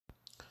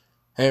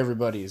Hey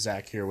everybody,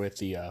 Zach here with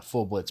the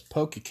Full Blitz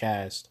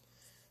Pokecast.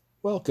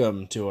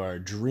 Welcome to our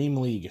Dream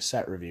League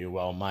set review.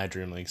 Well, my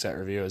Dream League set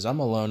review is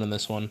I'm alone in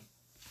this one.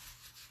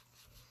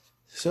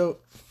 So,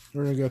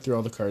 we're going to go through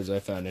all the cards I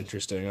found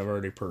interesting. I've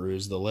already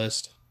perused the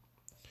list.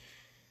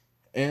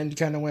 And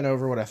kind of went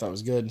over what I thought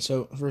was good.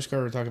 So, first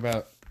card we're talking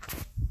about,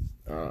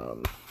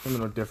 I'm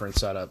in a different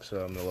setup,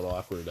 so I'm in a little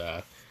awkward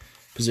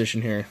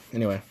position here.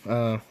 Anyway,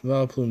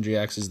 Vileplume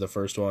GX is the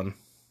first one.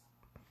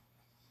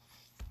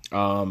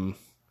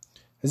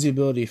 Has the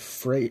ability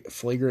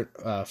Flagrant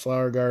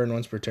Flower Garden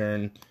once per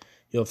turn.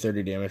 Heal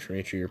 30 damage from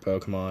each of your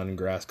Pokemon.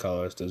 Grass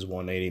Colorless does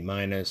 180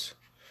 minus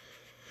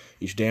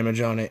each damage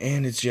on it.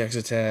 And its GX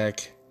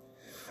attack,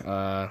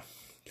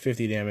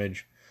 50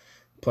 damage.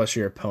 Plus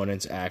your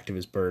opponent's active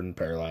is burdened,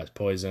 paralyzed,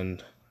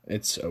 poisoned.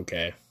 It's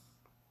okay.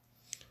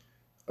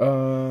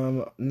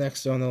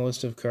 Next on the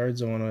list of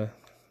cards I want to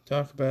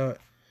talk about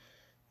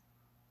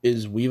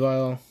is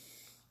Weavile.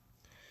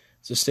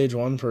 It's a stage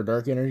 1 for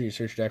Dark Energy. You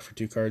search your deck for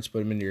 2 cards, put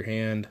them into your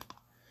hand.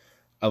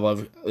 I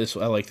love this.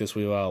 I like this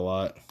Weavile a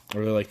lot. I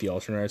really like the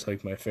alternate. It's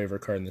like my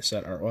favorite card in the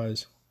set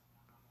art-wise.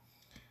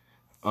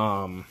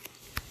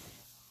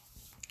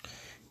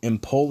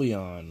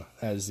 Empoleon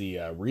has the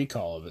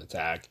recall of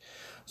attack,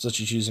 so that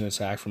you choose an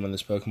attack from one of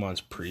this Pokemon's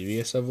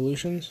previous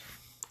evolutions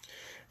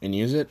and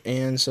use it.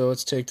 And so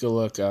let's take a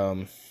look.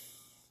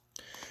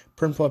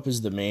 Prinplup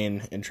is the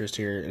main interest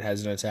here. It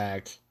has an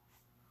attack.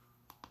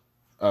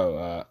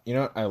 You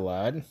know what? I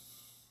lied.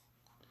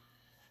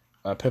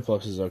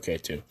 Piplup is okay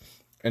too.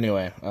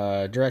 Anyway,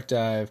 Direct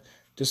Dive,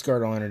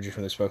 discard all energy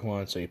from this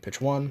Pokemon, so you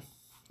pitch 1, and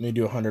you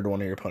do 100 to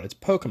one of your opponent's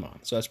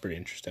Pokemon, so that's pretty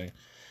interesting.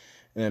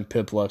 And then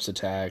Piplup's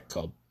attack,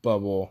 called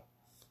Bubble,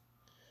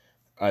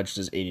 just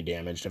does 80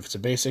 damage. If it's a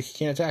basic, you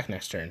can't attack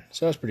next turn,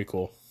 so that's pretty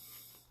cool.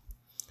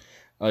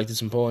 I like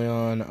this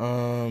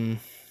Empoleon.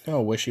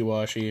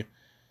 Wishy-Washy.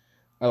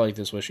 I like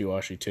this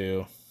Wishy-Washy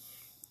too.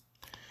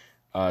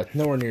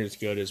 Nowhere near as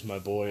good as my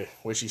boy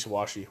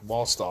Wishy-Washy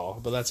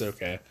Wallstall, but that's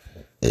okay.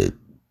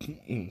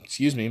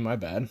 Excuse me, my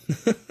bad.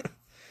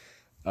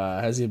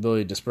 Has the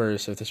ability to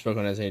disperse if this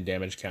Pokemon has any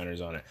damage counters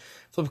on it.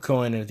 Flip a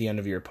coin at the end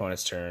of your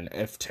opponent's turn.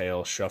 If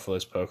tail, shuffle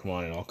this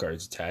Pokemon and all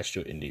cards attached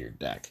to it into your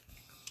deck.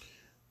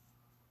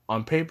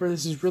 On paper,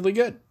 this is really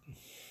good.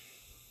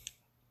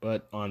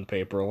 But on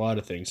paper, a lot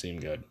of things seem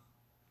good.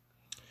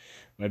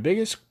 My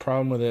biggest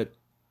problem with it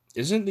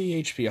isn't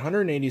the HP.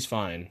 180 is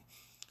fine.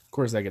 Of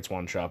course, that gets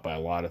one-shot by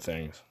a lot of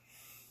things.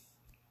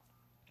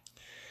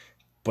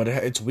 But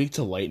it's weak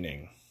to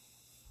lightning.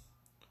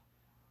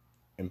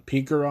 And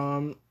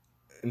Pikarom,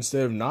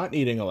 instead of not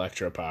needing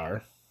Electro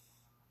Power,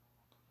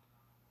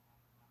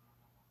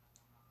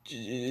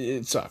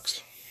 it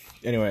sucks.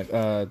 Anyway,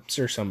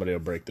 sure, somebody will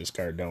break this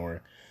card, don't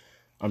worry.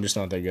 I'm just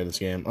not that good at this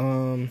game.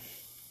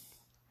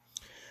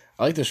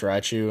 I like this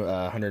Raichu,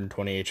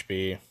 120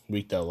 HP,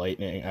 weak to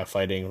lightning,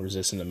 fighting,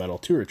 resistant to metal,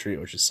 2 retreat,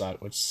 which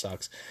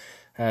sucks.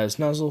 Has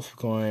Nuzzle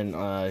coin,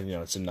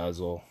 it's a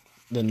Nuzzle.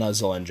 The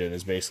Nuzzle engine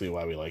is basically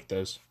why we like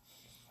this.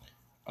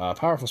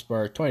 Powerful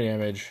Spark, 20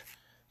 damage,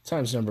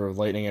 times number of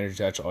lightning energy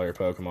attached to all your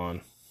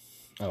Pokemon.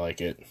 I like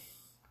it.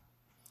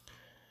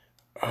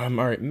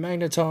 Alright,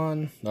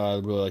 Magneton, I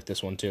really like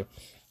this one too.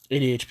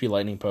 80 HP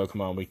lightning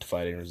Pokemon, weak to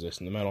fighting,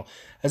 resistant to metal.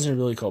 Has an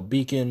ability called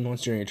Beacon.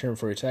 Once during your turn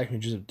before you attack, you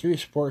choose 3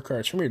 support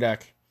cards from your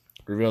deck,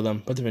 reveal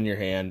them, put them in your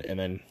hand, and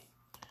then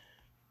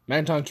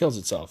Magneton kills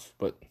itself.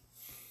 But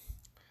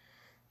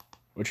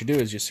what you do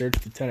is you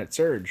search Lieutenant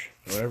Surge,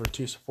 whatever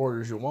 2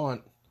 supporters you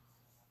want,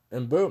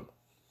 and boom.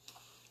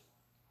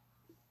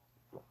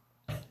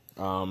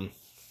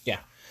 Yeah.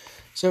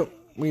 So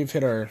we've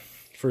hit our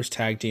first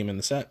tag team in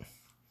the set.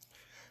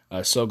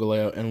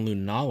 Solgaleo and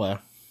Lunala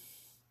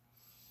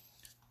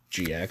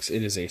GX.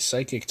 It is a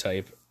Psychic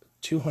type,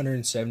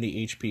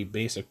 270 HP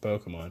basic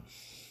Pokemon.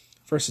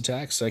 First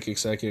attack, Psychic,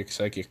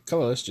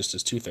 Colorless, just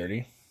does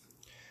 230.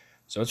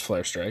 So it's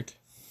Flare Strike.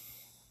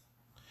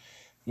 I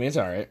mean, it's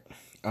alright.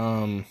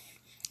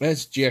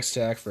 It's GX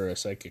attack for a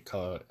Psychic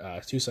color,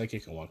 2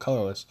 Psychic and 1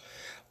 Colorless.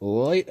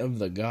 Light of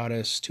the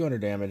Goddess,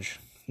 200 damage.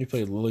 You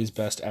play Lily's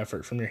Best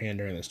Effort from your hand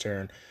during this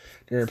turn.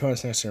 During your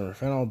opponent's next turn,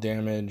 prevent all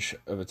damage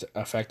of its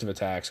effective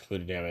attacks,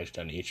 including damage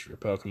done to each of your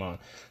Pokemon.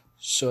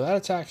 So that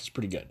attack is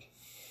pretty good.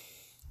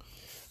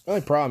 The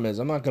only problem is,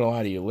 I'm not going to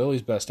lie to you,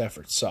 Lily's Best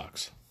Effort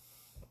sucks.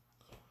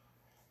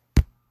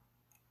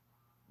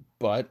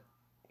 But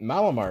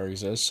Malamar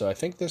exists, so I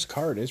think this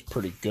card is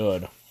pretty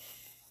good.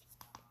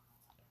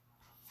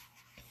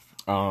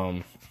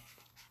 I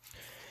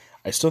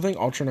still think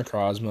Ultra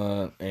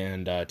Necrozma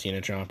and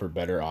Tina Chomp are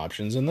better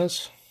options in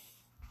this.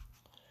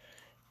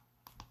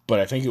 But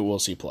I think it will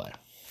see play.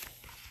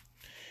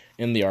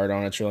 And the art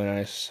on it's really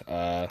nice.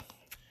 Get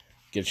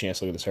a chance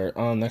to look at this art.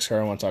 Next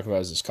card I want to talk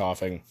about is this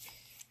Coughing.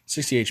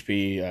 60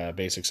 HP,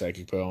 basic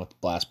Psychic Pokemon with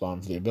Blast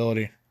Bomb for the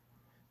ability.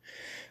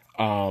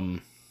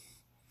 Once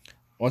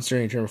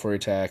during your turn before you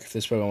attack, if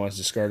this Pokemon was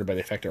discarded by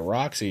the effect of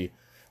Roxy,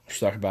 which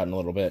we'll talk about in a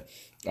little bit,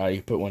 you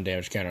can put 1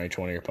 damage counter on each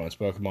one of your opponent's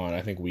Pokemon.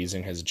 I think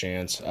Weezing has a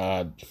chance.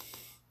 The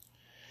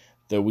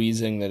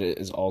Weezing that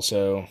is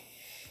also,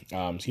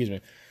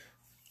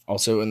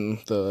 Also in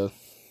the,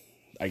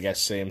 I guess,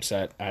 same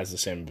set has the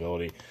same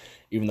ability,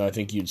 even though I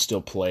think you'd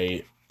still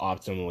play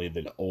optimally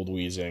the old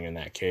Weezing in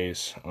that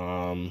case.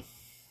 Another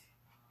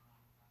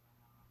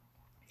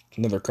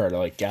card I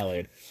like,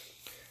 Gallade,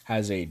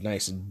 has a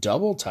nice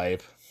double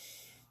type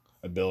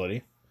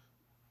ability,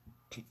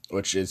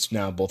 which is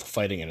now both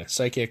fighting and a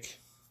psychic.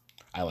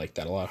 I like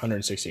that a lot.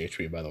 160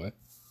 HP, by the way.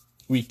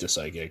 Weak to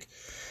psychic.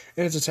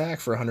 And its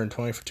attack for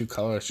 120 for 2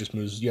 colors just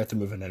moves. You have to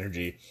move an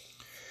energy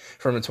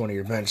from its one of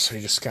your bench, so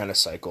you just kind of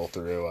cycle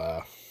through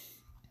your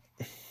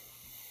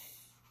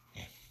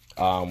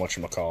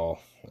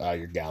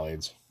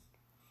Gallades.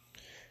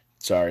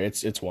 Sorry,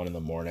 it's 1 in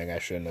the morning. I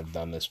shouldn't have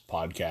done this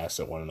podcast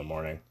at 1 in the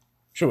morning.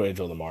 Should wait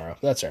until tomorrow.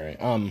 That's alright.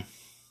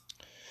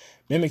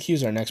 Mimikyu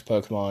is our next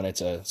Pokemon.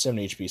 It's a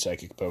 70 HP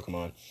psychic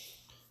Pokemon.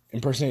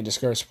 Impersonate,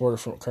 discard a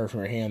supporter card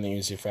from your hand, then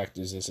use the effect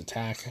as this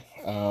attack.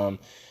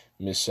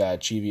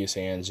 Mischievous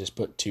Hands, just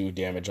put 2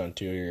 damage on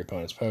 2 of your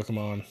opponent's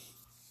Pokemon.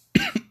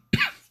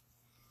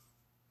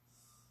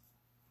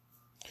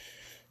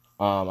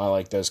 I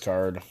like this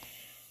card.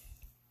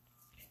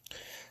 I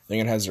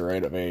think it has the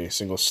right of a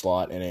single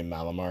slot in a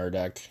Malamar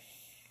deck.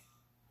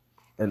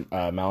 Or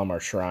Malamar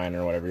Shrine,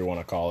 or whatever you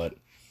want to call it.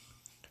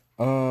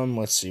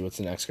 Let's see, what's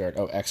the next card?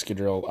 Oh,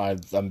 Excadrill.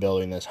 I'm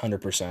building this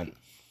 100%.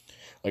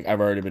 Like,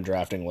 I've already been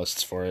drafting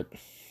lists for it.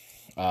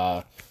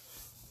 1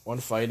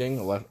 fighting,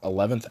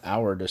 11th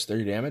hour does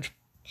 30 damage.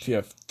 If you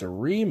have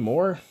 3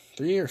 or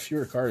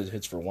fewer cards, it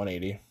hits for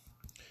 180.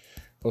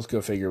 Let's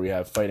go figure. We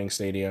have Fighting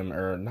Stadium,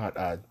 or not,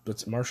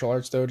 what's it, Martial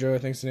Arts Dojo, I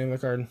think is the name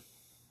of the card.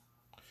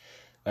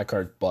 That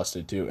card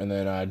busted too. And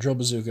then Drill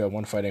Bazooka,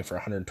 1 fighting for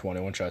 120,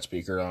 1-shot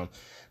speaker.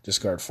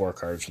 Discard 4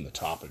 cards from the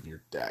top of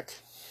your deck.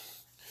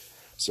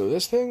 So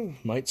this thing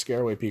might scare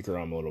away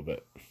Pikarom a little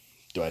bit.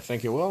 Do I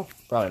think it will?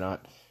 Probably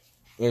not.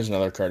 There's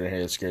another card in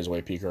here that scares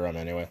away Pikarom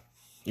anyway.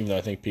 Even though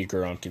I think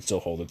Pikarom can still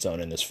hold its own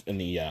in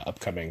the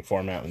upcoming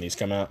format when these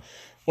come out.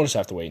 We'll just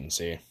have to wait and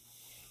see.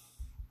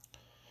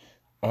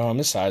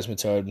 This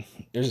Seismitoad.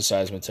 There's a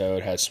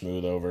Seismitoad, has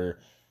Smooth Over.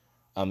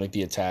 Like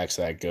the attack's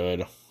that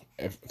good.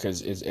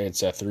 Because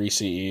it's a 3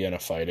 CE and a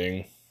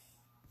fighting.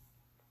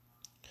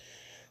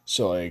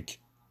 So, like,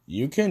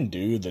 you can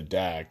do the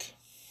deck,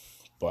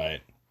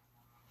 but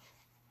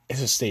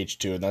it's a stage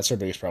 2, and that's our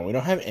biggest problem. We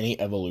don't have any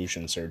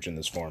evolution search in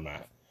this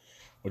format,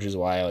 which is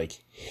why I,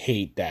 like,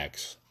 hate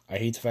decks. I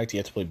hate the fact you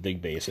have to play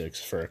big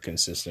basics for a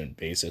consistent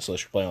basis,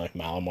 unless you're playing, like,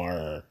 Malamar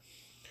or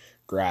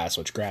Grass,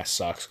 which Grass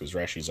sucks because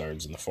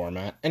Reshizard's in the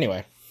format.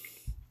 Anyway,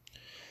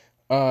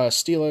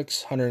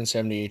 Steelix,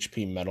 170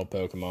 HP metal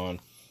Pokemon.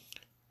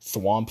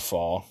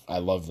 Thwompfall, I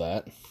love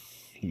that.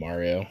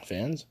 Mario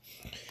fans.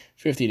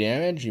 50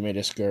 damage, you may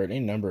discard any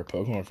number of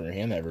Pokemon from your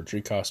hand that have a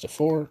retreat cost of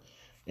 4.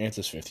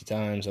 Answers 50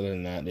 times. Other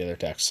than that, the other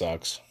attack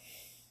sucks.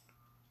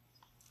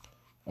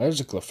 There's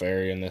a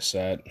Clefairy in this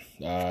set.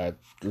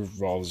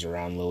 Revolves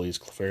around Lily's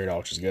Clefairy doll,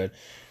 which is good.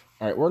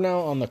 Alright, we're now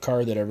on the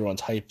card that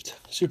everyone's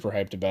super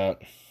hyped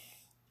about.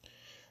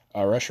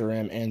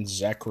 Reshiram and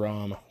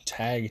Zekrom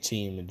Tag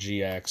Team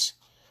GX.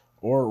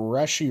 Or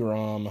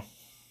Reshiram.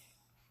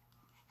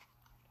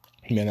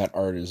 Man, that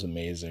art is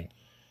amazing.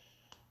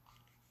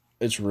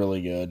 It's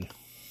really good.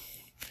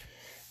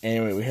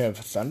 Anyway, we have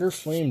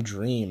Thunderflame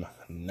Dream.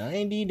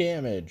 90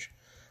 damage.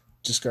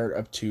 Discard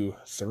up to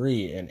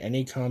 3 in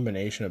any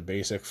combination of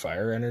basic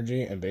fire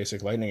energy and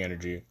basic lightning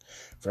energy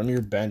from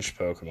your bench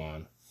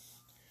Pokemon.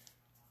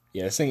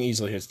 Yeah, this thing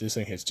easily hits. This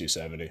thing hits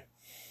 270.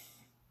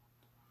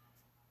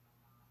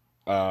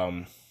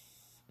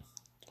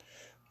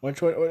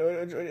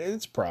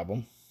 It's a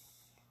problem.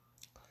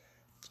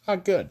 It's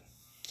not good.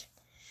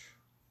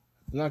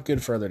 Not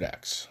good for other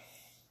decks.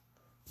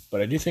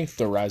 But I do think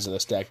the rise of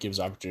this deck gives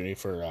opportunity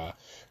for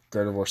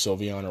Gardevoir,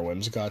 Sylveon, or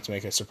Whimsicott to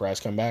make a surprise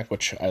comeback,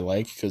 which I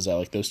like because I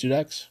like those 2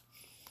 decks.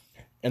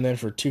 And then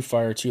for 2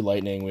 fire, 2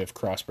 lightning, we have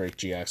Crossbreak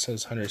GX.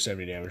 Has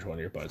 170 damage, 1 of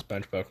your opponent's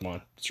bench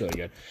Pokemon. It's really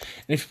good.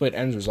 And if you played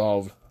Ends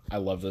Resolve, I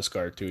love this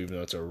card too, even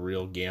though it's a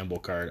real gamble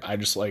card. I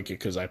just like it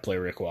because I play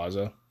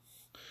Rayquaza.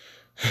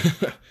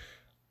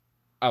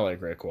 I like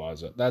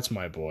Rayquaza. That's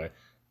my boy.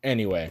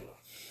 Anyway,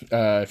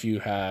 if you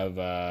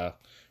have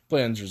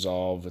Plans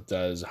Resolve, it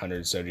does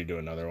 170 to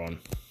another one.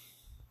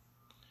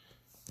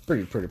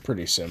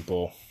 Pretty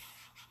simple.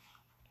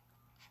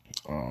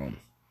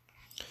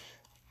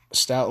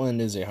 Stoutland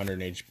is a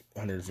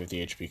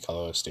 150 HP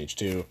colorless stage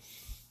 2.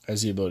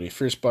 Has the ability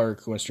Fierce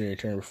Bark. Once during your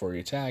turn before you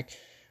attack,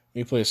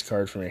 when you place a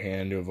card from your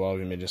hand to evolve,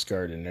 you may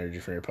discard an energy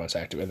from your opponent's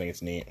active. I think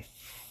it's neat.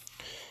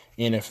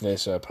 And if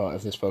this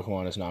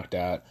Pokemon is knocked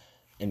out,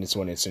 and it's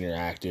when it's in your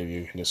active,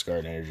 you can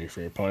discard energy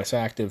from your opponent's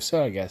active.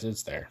 So I guess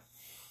it's there.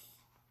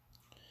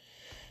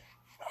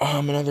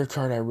 Another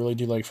card I really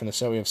do like from the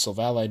set, we have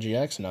Silvally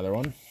GX, another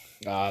one.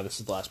 This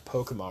is the last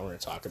Pokemon we're going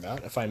to talk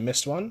about. If I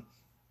missed one,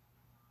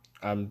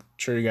 I'm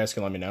sure you guys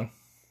can let me know.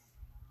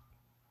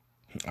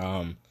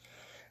 Has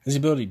the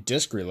ability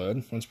Disc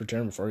Reload. Once per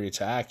turn before you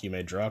attack, you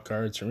may draw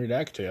cards from your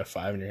deck until you have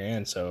 5 in your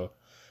hand. So,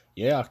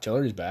 yeah,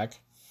 Octillery's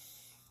back.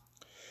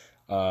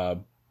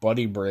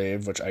 Buddy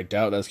Brave, which I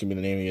doubt that's going to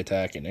be the name of the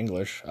attack in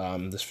English.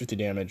 This 50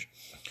 damage,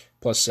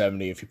 plus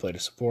 70 if you played a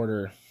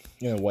supporter.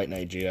 White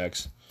Knight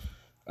GX.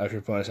 If your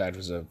opponent's act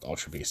was an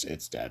Ultra Beast,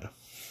 it's dead.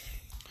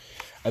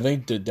 I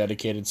think the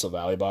dedicated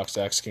Silvally box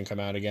decks can come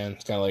out again.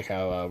 It's kind of like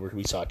how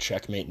we saw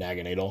Checkmate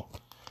Naganadel,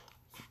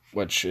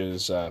 which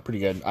is pretty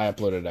good. I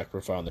uploaded a deck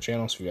profile on the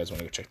channel, so if you guys want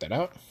to go check that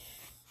out.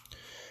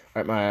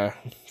 Alright, my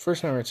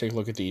first time we're going to take a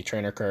look at the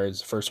trainer cards.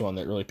 The first one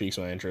that really piques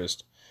my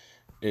interest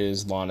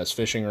is Lana's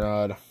Fishing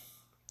Rod.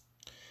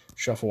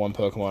 Shuffle one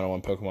Pokemon and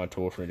one Pokemon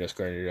tool from your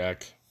discard in your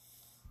deck.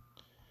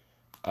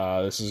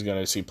 This is going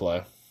to see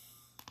play.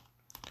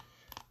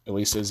 At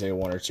least is a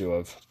 1 or 2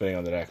 of, depending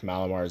on the deck.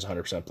 Malamar is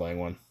 100% playing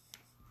 1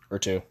 or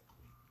 2.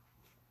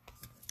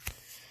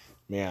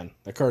 Man,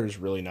 that card is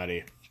really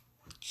nutty.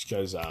 Just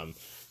because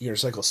you can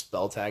recycle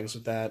spell tags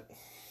with that.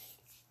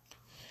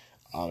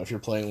 If you're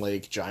playing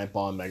like Giant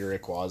Bomb, Mega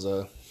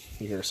Rayquaza,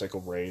 you can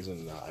recycle Rays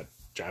and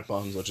Giant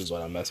Bombs, which is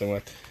what I'm messing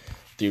with.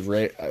 Dude,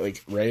 Ray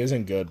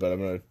isn't good, but I'm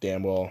gonna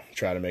damn well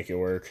try to make it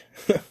work.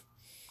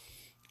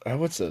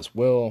 What's this?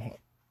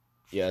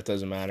 Yeah, it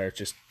doesn't matter. It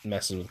just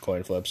messes with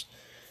coin flips.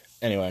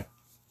 Anyway,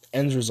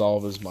 End's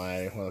Resolve is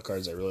one of the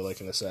cards I really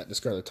like in the set.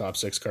 Discard the top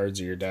 6 cards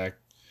of your deck.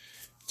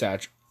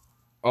 Attach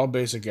all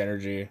basic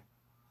energy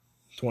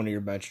to one of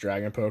your bench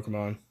Dragon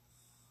Pokemon.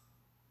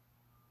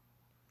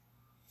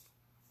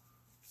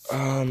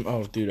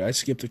 Oh, dude, I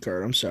skipped a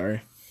card. I'm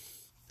sorry.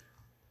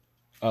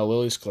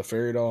 Lily's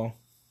Clefairy.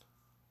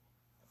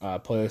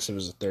 Play this if it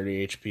was a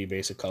 30 HP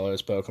basic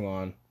colorless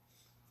Pokemon.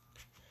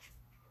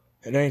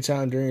 At any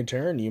time during your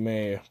turn, you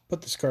may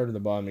put this card at the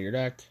bottom of your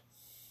deck.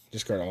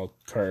 Discard all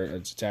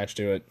cards attached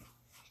to it.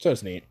 So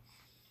it's neat.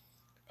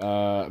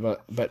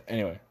 But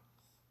anyway.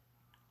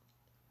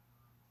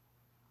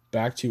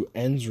 Back to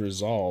End's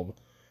Resolve.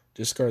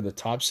 Discard the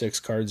top 6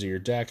 cards of your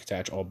deck.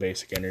 Attach all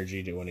basic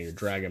energy to one of your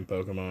Dragon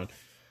Pokemon.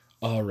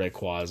 Oh,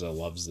 Rayquaza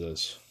loves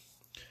this.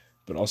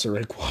 But also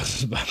Rayquaza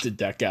is about to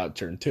deck out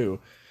turn 2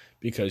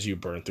 because you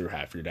burn through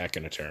half your deck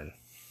in a turn.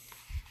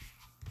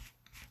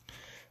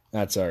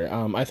 That's alright.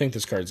 I think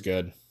this card's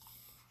good.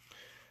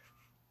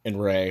 In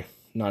Ray,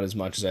 not as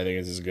much as I think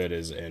it's as good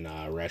as in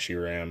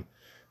Reshiram,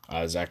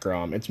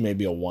 Zekrom. It's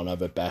maybe a 1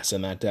 of at best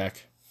in that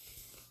deck.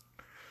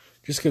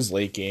 Just because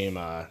late game,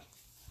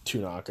 2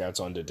 knockouts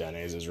on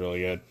Dedennes is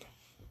really good.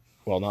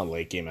 Well, not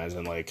late game, as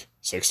in like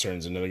 6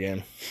 turns into the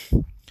game.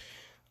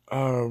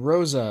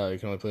 Rosa, you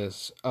can only play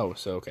this. Oh,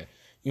 so okay.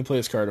 You can play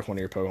this card if one of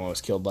your Pokemon was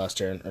killed last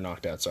turn, or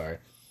knocked out, sorry.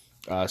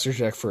 Search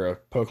your deck for a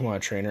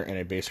Pokemon trainer and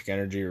a basic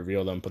energy,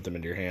 reveal them, put them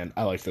into your hand.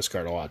 I like this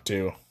card a lot,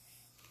 too.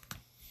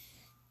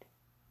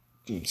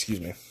 Excuse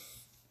me.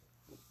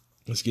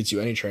 This gets you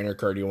any trainer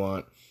card you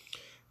want,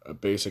 a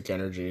basic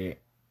energy,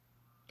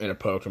 and a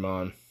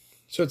Pokemon.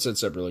 So it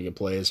sets up really good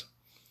plays.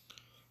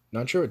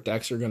 Not sure what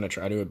decks are going to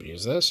try to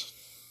abuse this.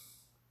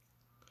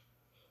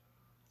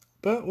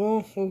 But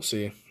we'll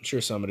see. I'm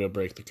sure somebody will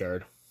break the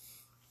card.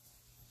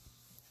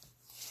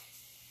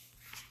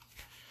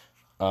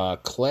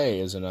 Clay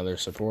is another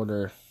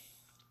supporter.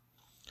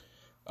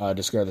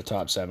 Discard the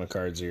top 7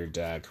 cards of your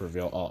deck.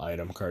 Reveal all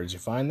item cards you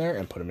find there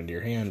and put them into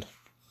your hand.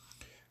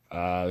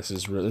 This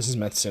is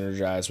meant to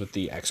synergize with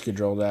the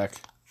Excadrill deck,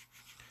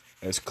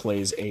 as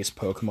Clay's ace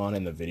Pokemon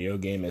in the video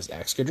game is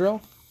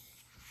Excadrill.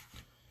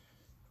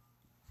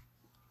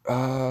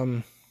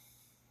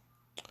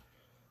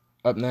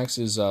 Up next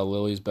is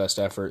Lily's Best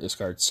Effort. This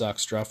card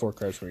sucks. Draw 4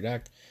 cards from your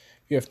deck.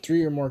 If you have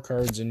 3 or more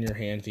cards in your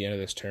hand at the end of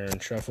this turn,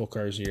 shuffle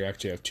cards of your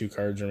deck. You have 2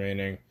 cards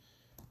remaining.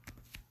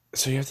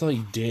 So you have to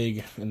like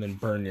dig and then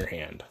burn your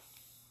hand,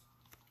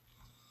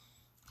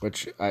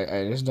 which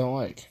I just don't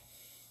like.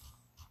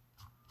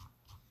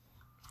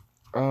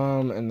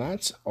 And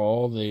that's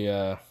all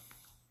the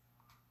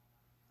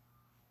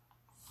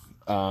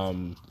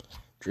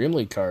Dream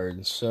League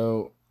cards.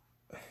 So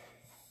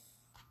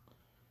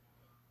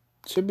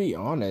to be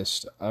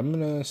honest, I'm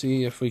gonna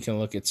see if we can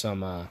look at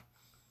some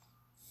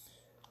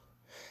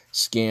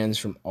scans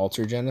from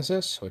Alter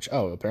Genesis, which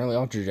apparently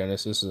Alter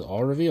Genesis is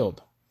all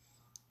revealed.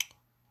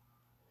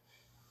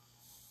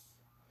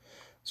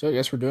 So I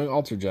guess we're doing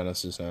Alter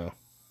Genesis now.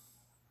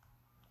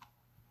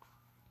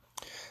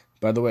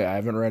 By the way, I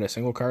haven't read a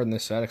single card in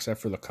this set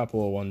except for the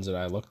couple of ones that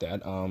I looked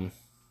at. So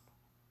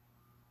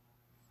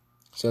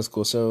that's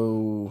cool.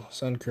 So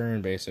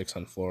Sunkern, Basic,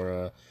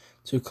 Sunflora,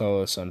 2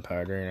 colorless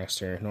Sunpower during next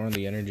turn. Ignore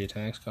the energy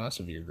attacks cost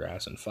of your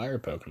grass and fire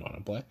Pokemon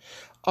in play.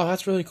 Oh,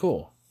 that's really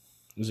cool.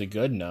 Is it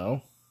good?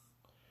 No.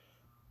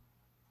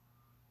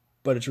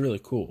 But it's really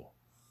cool.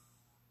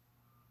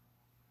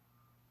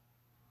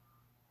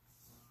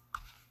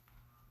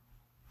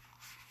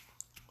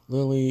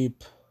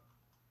 Lileep,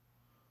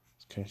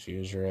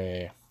 Confuse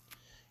Ray,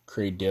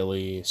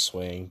 Cradilly,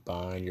 Swing,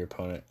 Bind your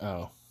opponent.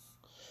 Oh,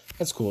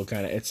 that's cool.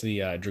 It's the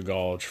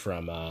Dragalge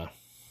from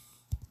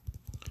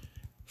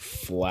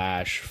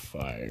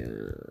Flashfire,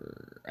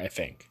 I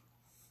think.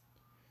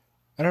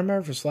 I don't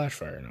remember if it's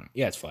Flashfire or not.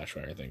 Yeah, it's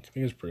Flashfire, I think. I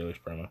think it's pre-release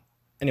promo.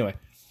 Anyway,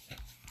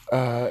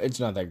 it's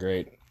not that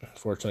great.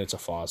 Unfortunately, it's a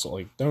fossil.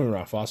 Like, don't get me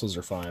wrong, fossils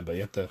are fine, but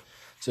it's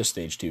a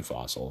stage 2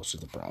 fossil, which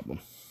is the problem.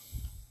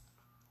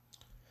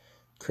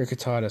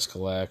 Cricketatus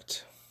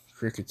Collect,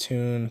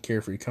 Cricketoon,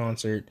 Carefree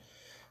Concert,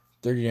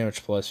 30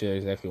 damage plus. You have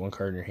exactly one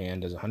card in your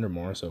hand, does 100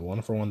 more, so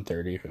 1 for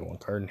 130 if you have one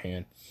card in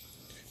hand.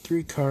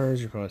 3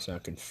 cards, your opponent's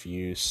not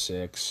confused.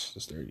 6,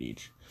 just 30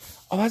 each.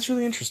 Oh, that's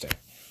really interesting.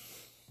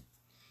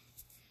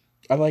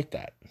 I like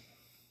that.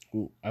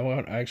 Ooh, I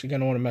actually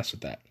kind of want to mess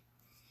with that.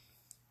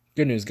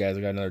 Good news, guys.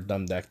 I got another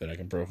dumb deck that I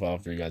can profile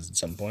for you guys at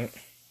some point.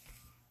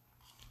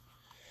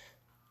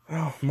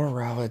 Oh, more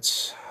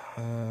Rowlets.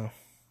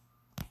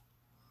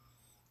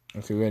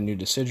 Okay, we got a new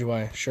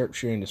Decidueye.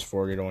 Sharpshooting does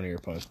 40 to one of your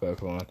opponent's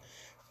Pokemon.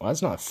 Well,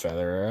 that's not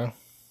Feather Arrow.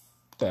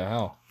 What the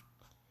hell?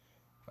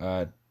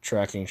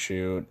 Tracking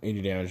Shoot.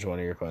 80 damage to one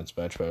of your opponent's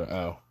Pokemon.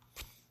 Oh.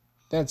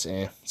 That's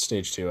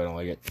Stage 2. I don't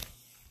like it.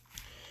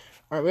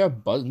 Alright, we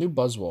have new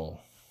Buzzwole.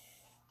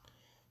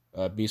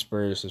 Beast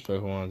Burst. This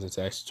Pokemon's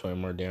attacks 20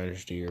 more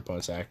damage to your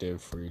opponent's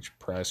active for each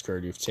prize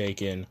card you've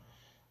taken.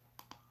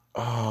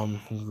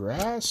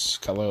 Grass.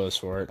 Colorless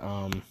for it.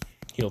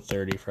 Heal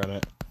 30 from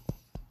it.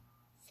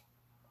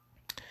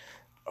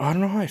 I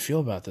don't know how I feel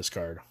about this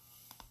card.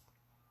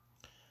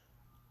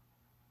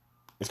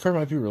 This card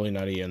might be really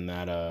nutty in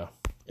that,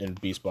 in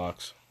Beast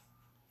Box.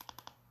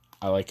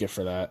 I like it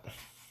for that.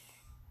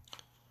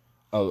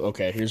 Oh,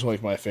 okay, here's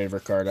like my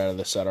favorite card out of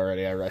the set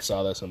already. I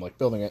saw this and I'm like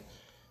building it.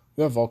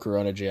 We have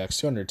Volcarona GX,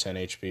 210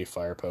 HP,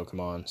 Fire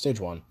Pokemon,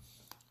 Stage 1.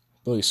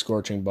 Ability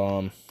Scorching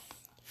Bomb.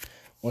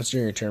 Once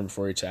during your turn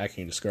before you attack, you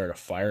can discard a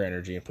Fire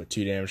Energy and put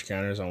 2 damage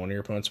counters on one of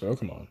your opponent's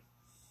Pokemon.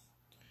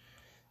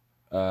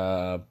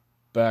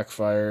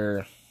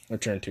 Backfire.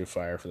 Return 2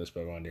 fire for this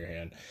Pokemon to your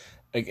hand.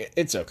 Like,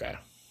 it's okay.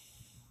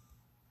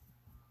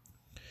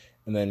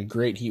 And then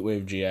Great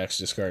Heatwave GX,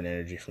 discard an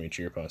energy from each of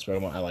your opponent's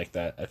Pokemon. I like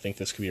that. I think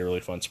this could be a really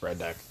fun spread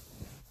deck.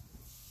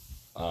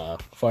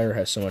 Fire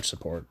has so much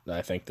support.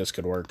 I think this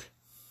could work.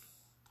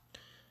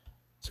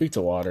 Speak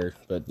to Water,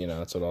 but you know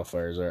that's what all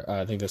fires are.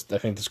 I think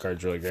this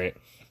card's really great.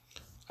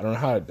 I don't know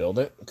how to build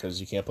it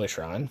because you can't play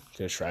Shrine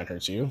because Shrine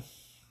hurts you.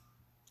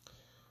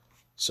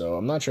 So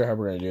I'm not sure how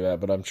we're gonna do that,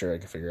 but I'm sure I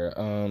can figure it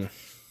out.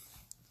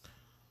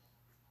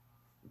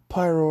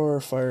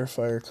 Pyroar,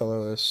 Fire,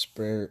 Colorless,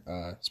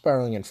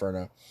 Spiraling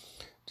Inferno.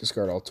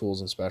 Discard all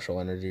tools and special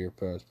energy your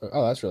opponent's.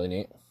 Oh, that's really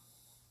neat.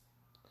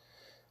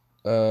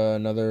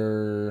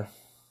 Another.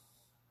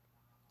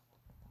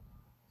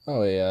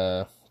 Oh,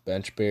 yeah.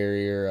 Bench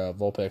Barrier,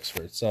 Vulpix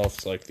for itself.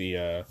 It's like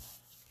the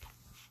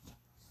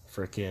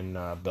freaking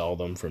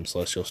Beldum from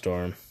Celestial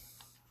Storm.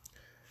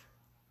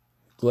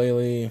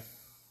 Glalie.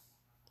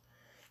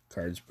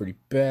 Card's pretty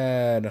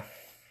bad.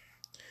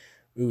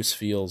 Ooh,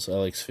 Spheals. I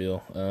like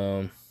Spheal.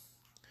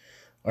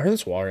 I heard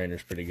this Water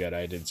Ranger's pretty good.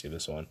 I did see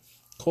this one.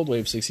 Cold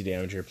Wave, 60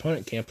 damage. Your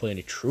opponent can't play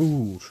any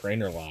true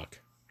Trainer Lock.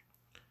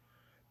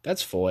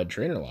 That's full-head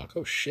Trainer Lock.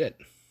 Oh, shit.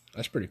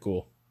 That's pretty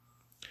cool.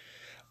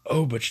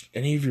 Oh, but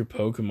any of your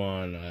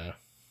Pokemon...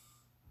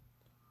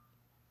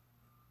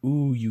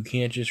 Ooh, you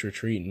can't just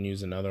retreat and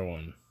use another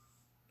one.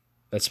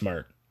 That's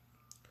smart.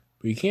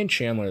 But you can't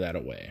Chandler that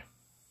away.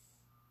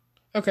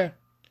 Okay.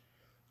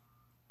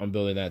 I'm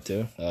building that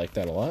too. I like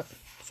that a lot.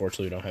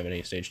 Fortunately, we don't have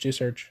any Stage 2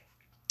 search.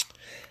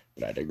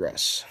 But I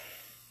digress.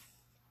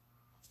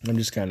 I'm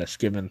just kind of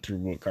skimming through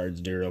what cards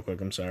do real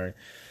quick. I'm sorry.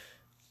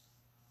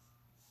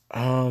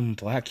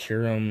 Black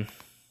Huron.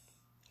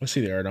 Let's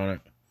see the art on it.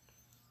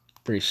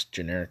 Pretty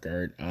generic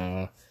art.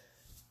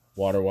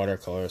 Water,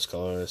 colorless,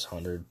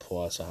 100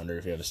 plus 100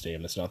 if you have a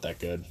stadium. It's not that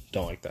good.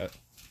 Don't like that.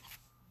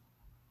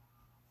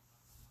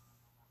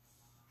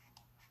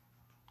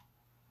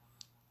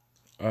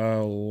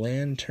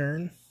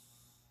 Lantern.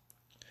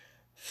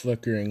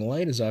 Flickering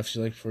Light is off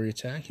you like before you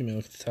attack. You may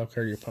look at the top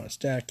card of your opponent's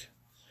deck.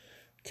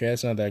 Okay,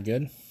 that's not that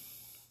good.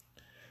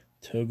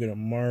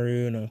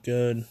 Togedemaru, not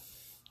good.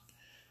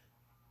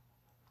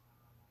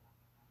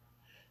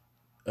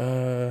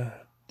 Oh,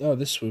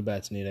 this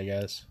Swoobat's neat, I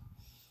guess.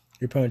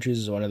 Your opponent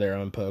chooses one of their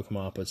own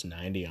Pokemon, puts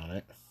 90 on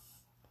it.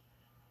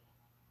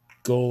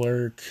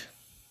 Golurk.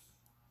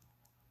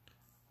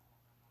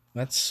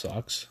 That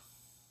sucks.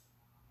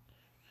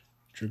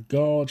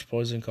 Dragalge,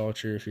 Poison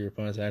Culture. If your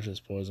opponent's action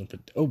is poison,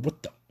 put... Oh,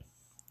 what the...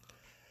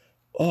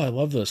 Oh, I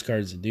love those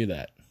cards that do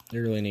that.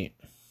 They're really neat.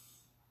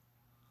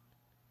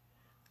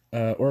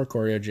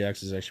 Oricorio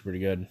GX is actually pretty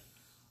good.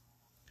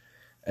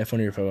 If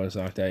one of your Pokemon's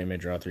knocked out, you may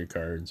draw 3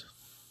 cards.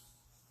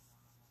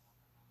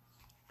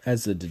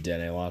 Has the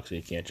Dedenne lock, so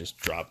you can't just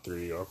drop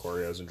 3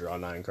 Oricorios and draw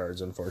 9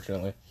 cards,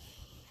 unfortunately.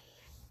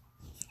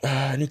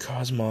 New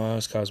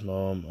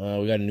Cosmom.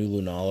 We got a new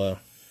Lunala.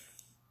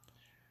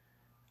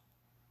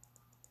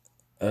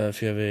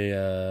 If you have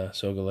a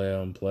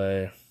Solgaleo in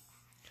play,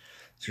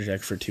 search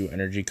deck for 2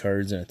 energy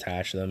cards and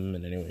attach them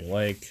in any way you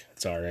like.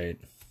 It's alright.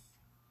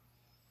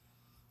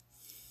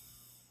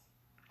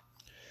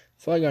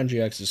 Flygon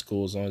GX is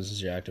cool as long as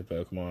it's your active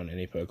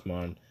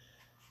Pokemon.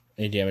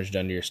 Any damage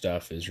done to your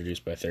stuff is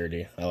reduced by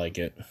 30. I like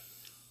it.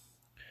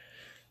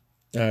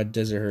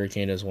 Desert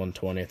Hurricane does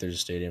 120. If there's a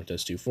stadium, it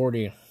does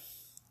 240.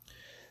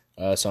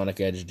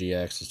 Sonic Edge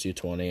GX is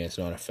 220. It's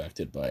not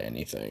affected by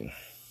anything.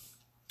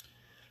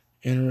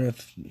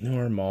 Inrith,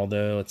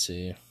 Normaldo, let's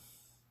see.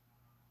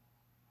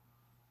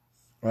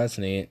 Well, that's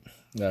neat.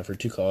 For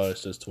 2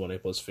 colors, does 20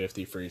 plus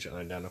 50 for each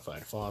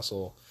unidentified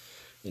fossil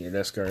in your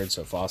discard.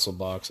 So fossil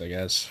box, I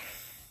guess.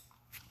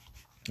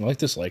 I like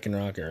this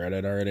Lycanroc. I read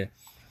it already.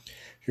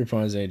 If your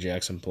opponent's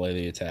Ajax in play,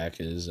 the attack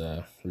is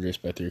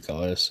reduced by 3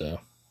 colors. So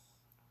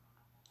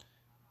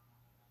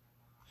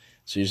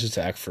you just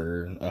attack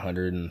for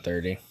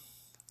 130.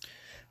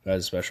 That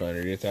has a special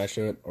energy attached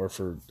to it, or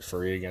for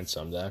free against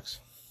some decks.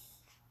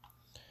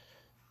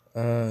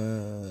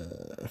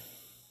 Low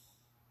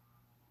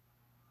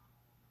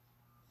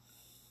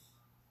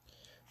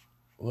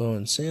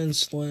and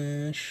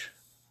Sandslash.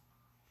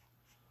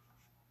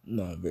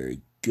 Not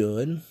very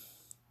good.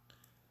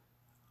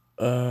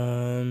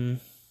 Solgaleo,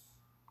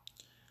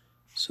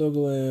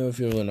 if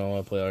you really know how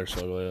to play other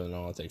Solgaleo, then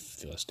I'll take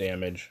less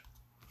damage.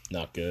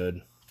 Not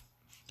good.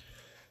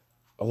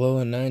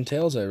 Alolan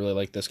Ninetales, I really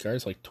like this card.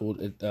 It's like tool.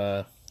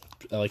 I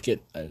like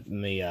it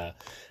in the.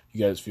 You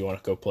guys, if you want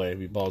to go play,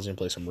 be ballsy and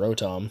play some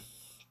Rotom.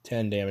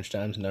 10 damage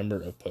times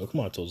number of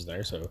Pokemon tools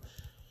there. So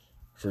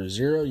for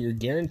 0, you're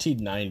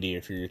guaranteed 90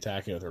 if you're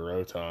attacking with a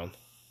Rotom.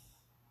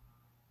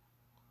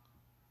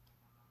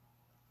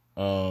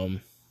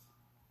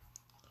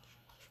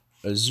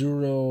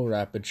 Azuro,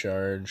 Rapid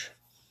Charge.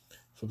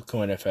 Flip a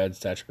coin if heads,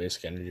 attach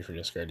basic energy for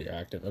discard to your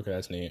active. Okay,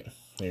 that's neat.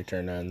 Then your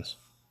turn ends.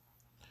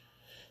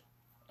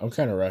 I'm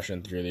kind of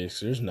rushing through these because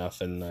there's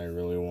nothing I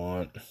really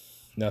want.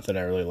 Nothing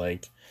I really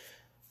like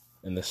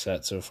in the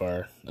set so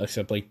far.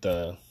 Except like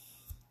the...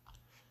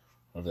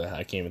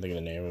 I can't even think of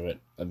the name of it.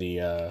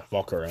 The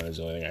Volcarona is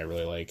the only thing I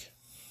really like.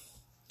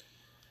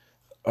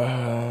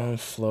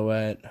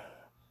 Floette.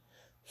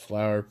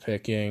 Flower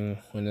picking.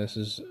 When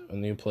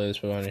you play this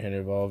Pokemon, your hand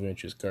evolve, you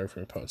choose a card from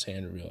your opponent's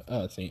hand. Reveal it.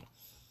 Oh, that's neat.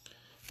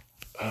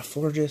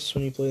 Florges,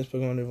 when you play this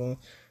Pokemon, evolve.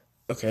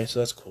 Okay, so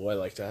that's cool. I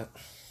like that.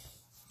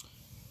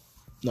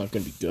 Not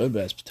going to be good, but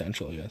it has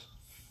potential, I guess.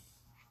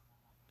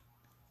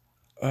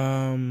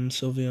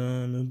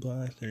 Sylveon,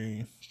 Moonblast,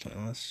 3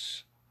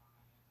 pointless.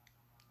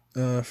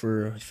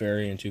 For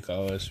Fairy and 2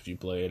 colors, if you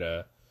played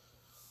a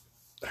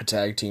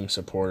tag team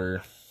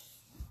supporter,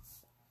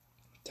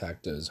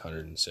 attack does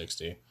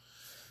 160.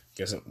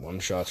 Guess it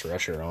one-shots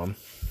Reshiram.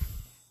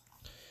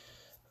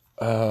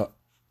 Arceus,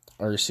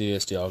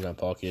 Dialga,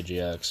 Palkia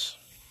GX.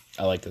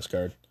 I like this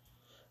card.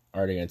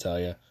 Already gonna tell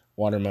you.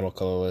 Water Metal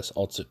Colorless,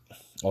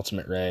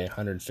 Ultimate Ray,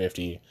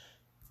 150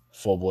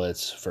 full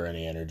blitz for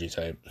any energy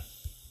type.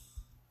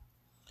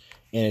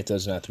 And it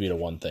doesn't have to be to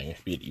one thing. It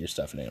can be your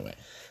stuff in any way.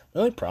 The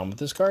only problem with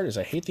this card is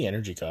I hate the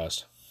energy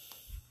cost.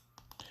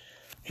 I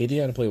hate that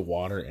you have to play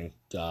water and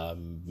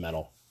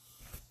metal.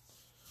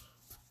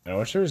 And I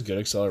wish there was good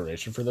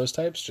acceleration for those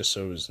types, just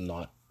so it was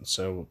not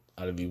so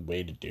out of the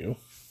way to do.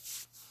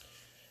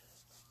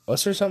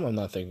 Unless there's something I'm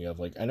not thinking of.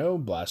 Like, I know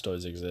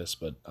Blastoise exists,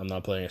 but I'm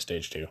not playing a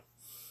Stage 2.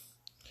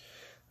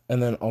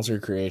 And then Alter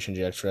Creation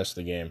GX for the rest of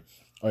the game.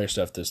 All your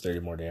stuff does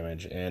 30 more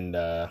damage. And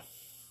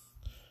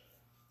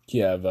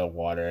you have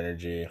water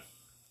energy.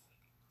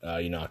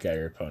 You knock out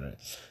your opponent.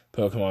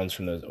 Pokemon's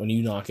from when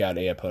you knock out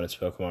a opponent's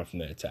Pokemon from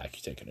the attack,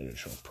 you take an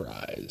additional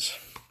prize.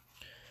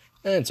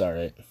 And it's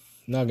alright.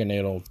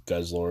 Naganadel,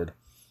 Guzzlord,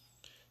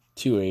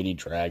 280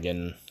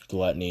 Dragon,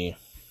 Gluttony.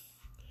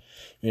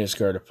 You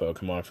discard a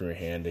Pokemon from your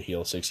hand to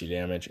heal 60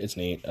 damage. It's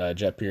neat.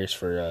 Jet Pierce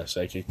for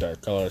Psychic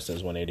Dark Colorless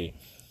does 180.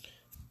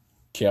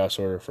 Chaos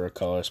Order for a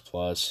Colorless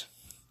Plus.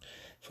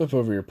 Flip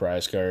over your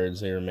prize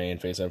cards. They remain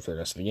face up for the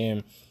rest of the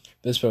game.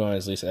 This Pokemon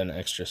has at least an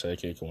extra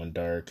Psychic, 1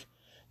 Dark.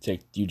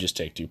 You just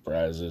take 2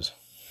 prizes.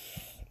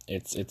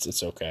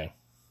 It's okay.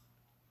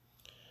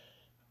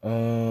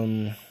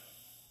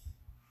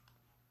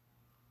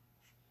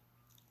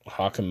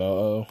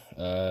 Hakamoto,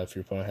 if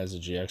your opponent has a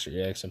GX or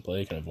EX in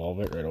play, you can evolve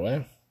it right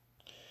away.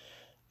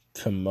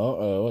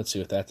 Komodo, let's see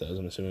what that does.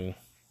 I'm assuming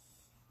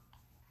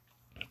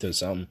it does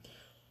something.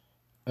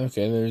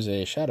 Okay, there's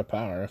a Shadow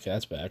Power. Okay,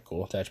 that's bad.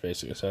 Cool. Attach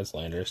basic. So that's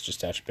Landorus.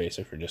 Just attach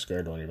basic for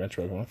discard on your bench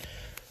Pokemon.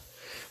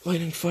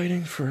 Lightning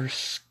Fighting for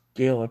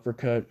Scale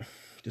Uppercut.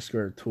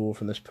 Discard a tool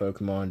from this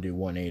Pokemon. Do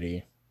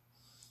 180.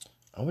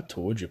 Oh, what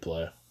tool would you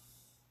play?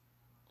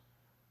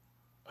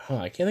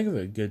 I can't think of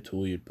a good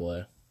tool you'd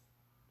play.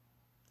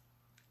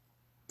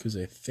 Because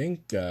I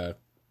think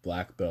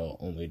Black Belt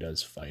only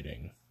does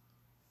fighting.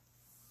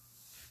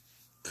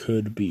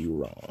 Could be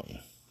wrong.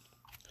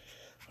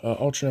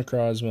 Ultra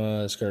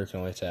Necrozma, this card can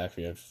only attack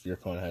if your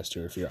opponent has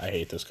 2 or fewer. I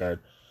hate this card.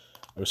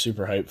 I was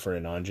super hyped for a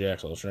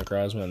non-GX Ultra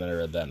Necrozma, and then I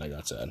read that and I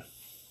got sad.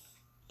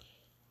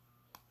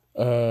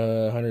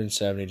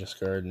 170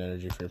 discard and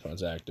energy for your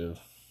opponent's active.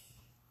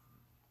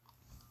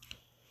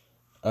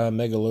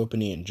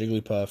 Megalophony and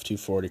Jigglypuff,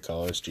 240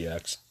 colors,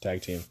 GX,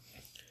 tag team.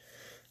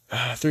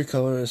 3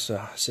 colors,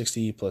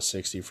 60 plus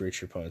 60 for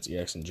each your opponent's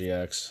EX and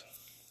GX.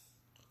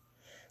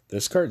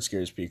 This card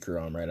scares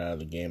Pikarom right out of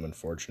the game,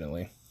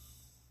 unfortunately.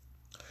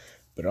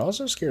 But it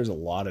also scares a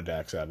lot of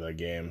decks out of the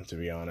game, to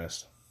be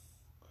honest.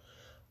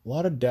 A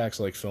lot of decks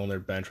like filling their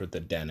bench with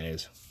the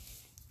Denes,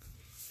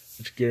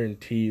 which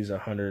guarantees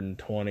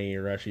 120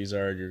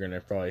 Reshizard. You're going to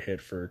probably hit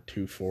for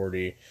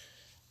 240. If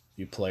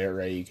you play it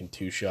right, you can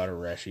 2-shot a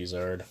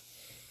Reshizard.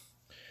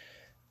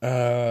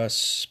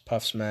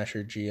 Puff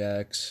Smasher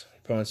GX.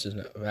 Opponent's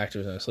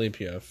active on sleep.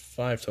 You have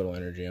 5 total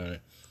energy on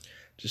it.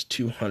 Just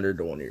 200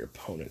 to one of your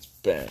opponent's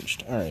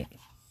benched. Alright.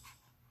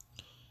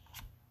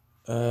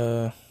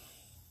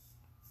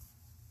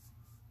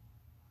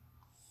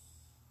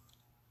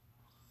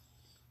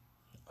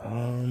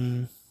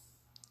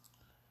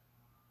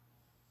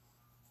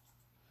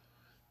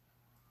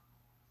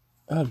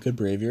 Oh, good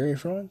Braviary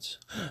for once?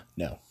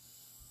 No.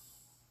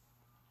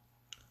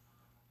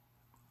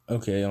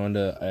 Okay, on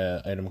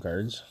to item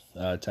cards.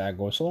 Tag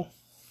Whistle.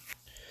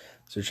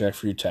 So check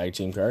for your tag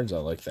team cards. I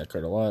like that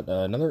card a lot.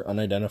 Another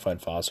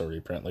unidentified fossil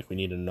reprint. Like, we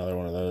need another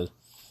one of those.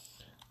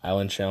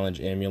 Island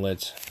Challenge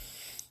Amulet.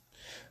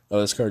 Oh,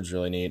 this card's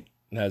really neat.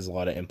 It has a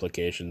lot of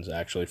implications,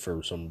 actually,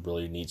 for some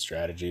really neat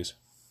strategies.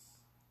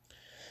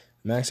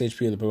 Max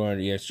HP of the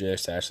Pokemon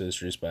EXGX actually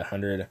is reduced by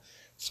 100.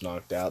 It's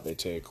knocked out. They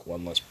take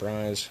 1 less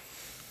prize.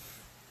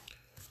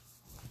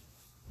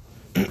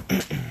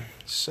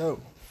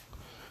 So,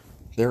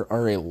 there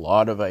are a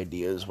lot of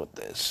ideas with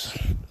this.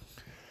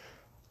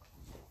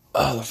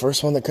 The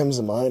first one that comes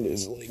to mind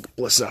is like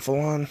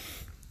Blacephalon.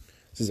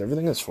 Since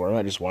everything in this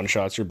format just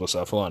one-shots your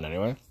Blacephalon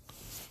anyway.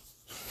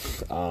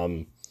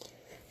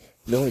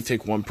 They only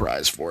take 1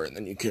 prize for it, and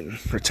then you can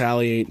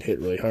retaliate, hit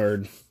really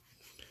hard.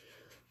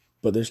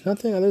 But there's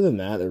nothing other than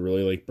that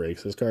really like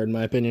breaks this card in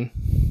my opinion.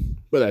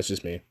 But that's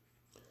just me.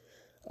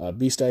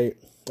 Beastite,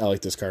 I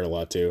like this card a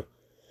lot too.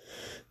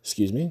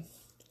 Excuse me.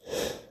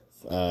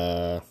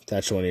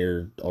 Attach to one of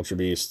your Ultra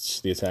Beasts.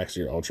 The attacks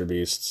of your Ultra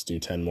Beasts do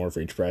 10 more for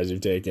each prize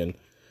you've taken.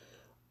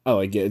 I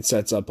like it. It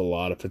sets up a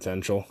lot of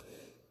potential.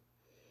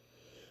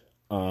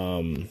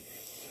 Now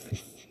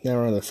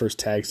we're on the first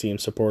tag team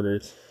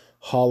supporters.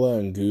 Hala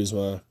and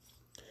Guzma.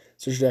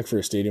 Search your deck for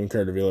a stadium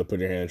card, reveal it,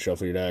 put it in your hand,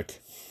 shuffle your deck.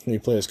 When you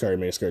play this card, you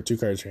may discard 2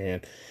 cards from your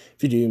hand.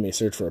 If you do, you may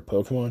search for a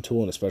Pokemon tool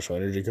and a special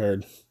energy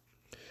card.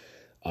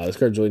 This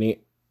card's really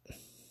neat.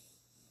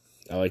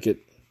 I like it.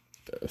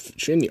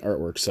 Shame the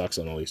artwork sucks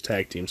on all these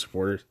tag team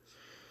supporters.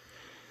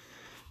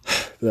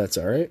 But that's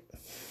alright.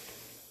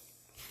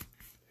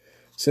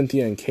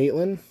 Cynthia and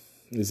Caitlin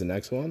is the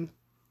next one.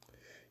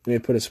 You may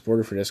put a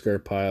supporter for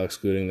discard pile,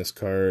 excluding this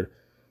card,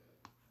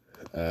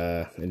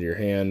 into your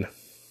hand.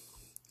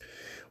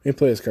 When you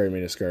play this card, you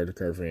may discard a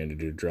card from your hand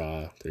to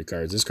draw 3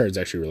 cards. This card's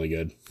actually really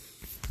good.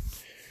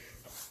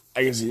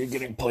 I can see it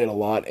getting played a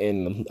lot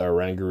in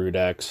Rangaroo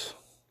decks.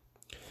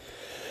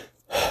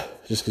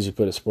 Just because you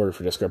put a supporter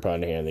for discard pile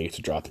in your hand, they get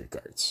to draw 3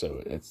 cards.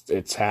 So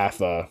it's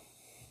half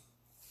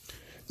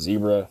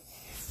Zebra.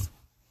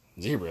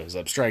 Zebra is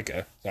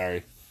Zebstrika.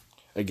 Sorry.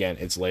 Again,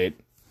 it's late.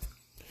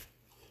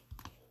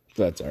 But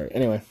that's alright.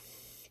 Anyway.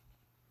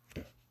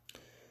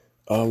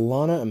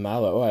 Lana and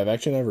Mallow. Oh, I've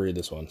actually never read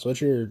this one. So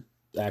it's your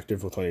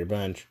active with one of your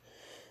bench.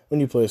 When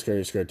you play this card,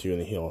 you discard 2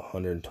 and the heal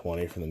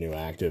 120 from the new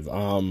active.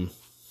 I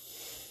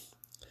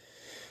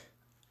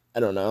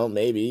don't know.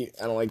 Maybe.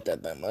 I don't like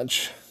that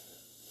much.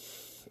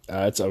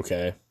 It's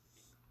okay.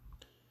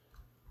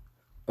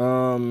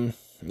 No,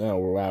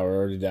 we're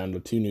already down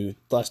to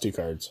last 2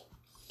 cards.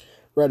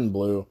 Red and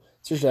blue.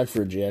 Search deck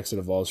for a GX that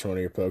evolves from one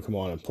of your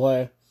Pokemon and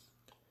play.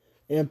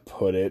 And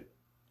put it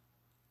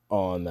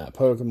on that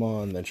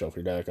Pokemon. Then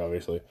shuffle your deck,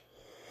 obviously.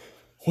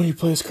 When you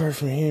play this card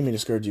from your hand, you may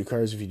discard 2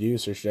 cards. If you do,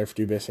 search your deck for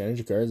 2 basic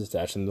energy cards,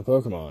 attach them to the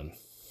Pokemon.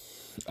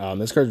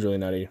 This card's really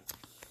nutty.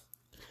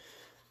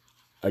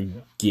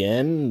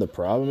 Again, the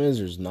problem is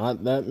there's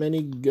not that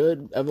many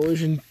good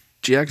evolution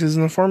GXs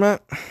in the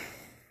format.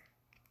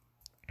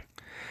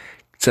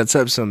 It sets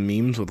up some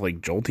memes with like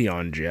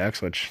Jolteon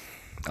GX, which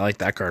I like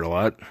that card a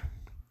lot.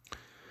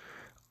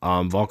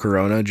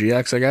 Volcarona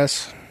GX, I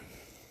guess. I'm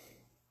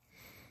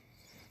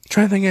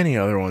trying to think of any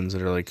other ones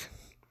that are like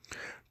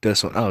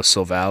this one. Oh,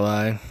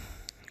 Silvally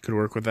could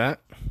work with that.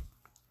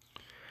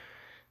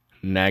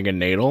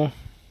 Naganadel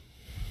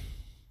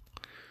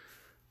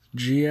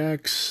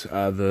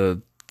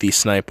GX, the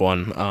snipe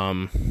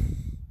one.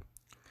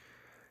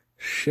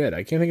 Shit,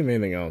 I can't think of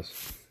anything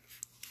else.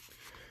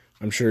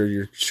 I'm sure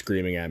you're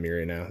screaming at me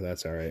right now.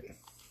 That's alright.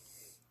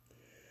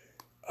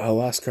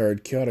 Last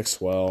card, Chaotic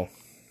Swell.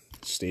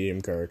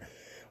 Stadium card.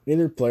 When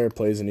either player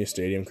plays a new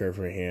stadium card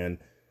from your hand,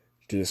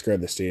 to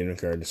discard the stadium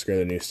card, discard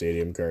the new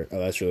stadium card. Oh,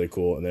 that's really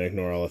cool. And then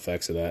ignore all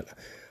effects of that.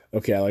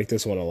 Okay, I like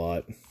this one a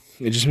lot.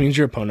 It just means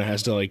your opponent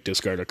has to like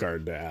discard a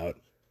card to out.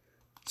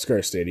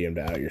 Discard a stadium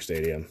to out your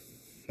stadium.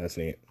 That's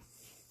neat.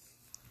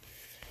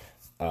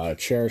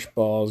 Cherish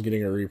Balls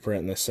getting a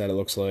reprint in this set, it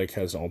looks like.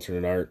 Has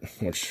alternate art,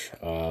 which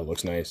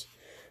looks nice.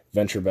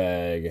 Venture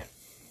Bag.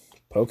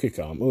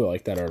 Pokecom. Ooh, I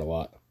like that art a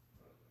lot.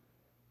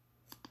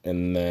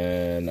 And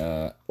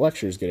then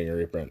Lecture's getting a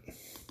reprint.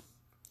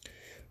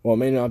 Well, it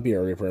may not be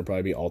a reprint, it'll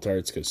probably be alt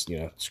arts, because, you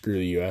know, screw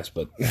the US,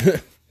 but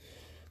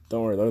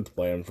don't worry, they'll have to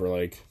play them for,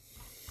 like,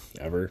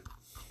 ever.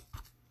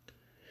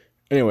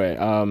 Anyway,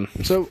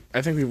 so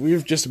I think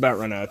we've just about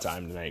run out of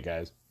time tonight,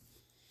 guys.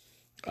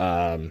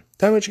 Tell me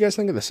what you guys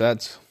think of the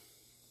sets.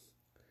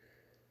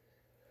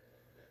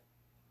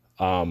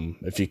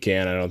 If you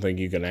can, I don't think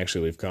you can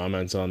actually leave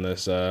comments on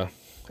this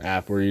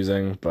app we're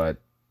using, but,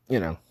 you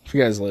know, if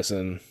you guys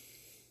listen,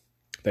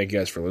 Thank you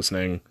guys for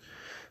listening.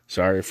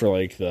 Sorry for,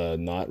 like, the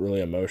not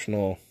really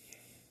emotional.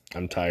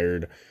 I'm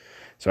tired.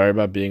 Sorry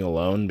about being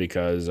alone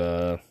because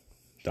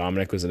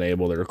Dominic was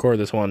unable to record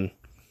this one.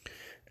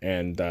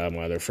 And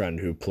my other friend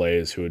who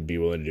plays, who would be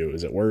willing to do it,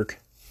 is at work.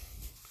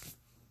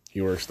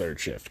 He works third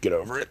shift. Get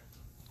over it.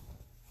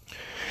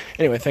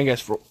 Anyway, thank you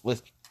guys for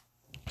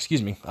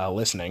listening.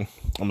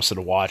 Almost said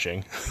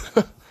watching.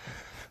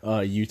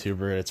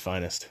 YouTuber at its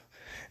finest.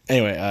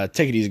 Anyway,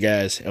 take it easy,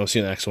 guys, and we'll see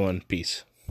you in the next one. Peace.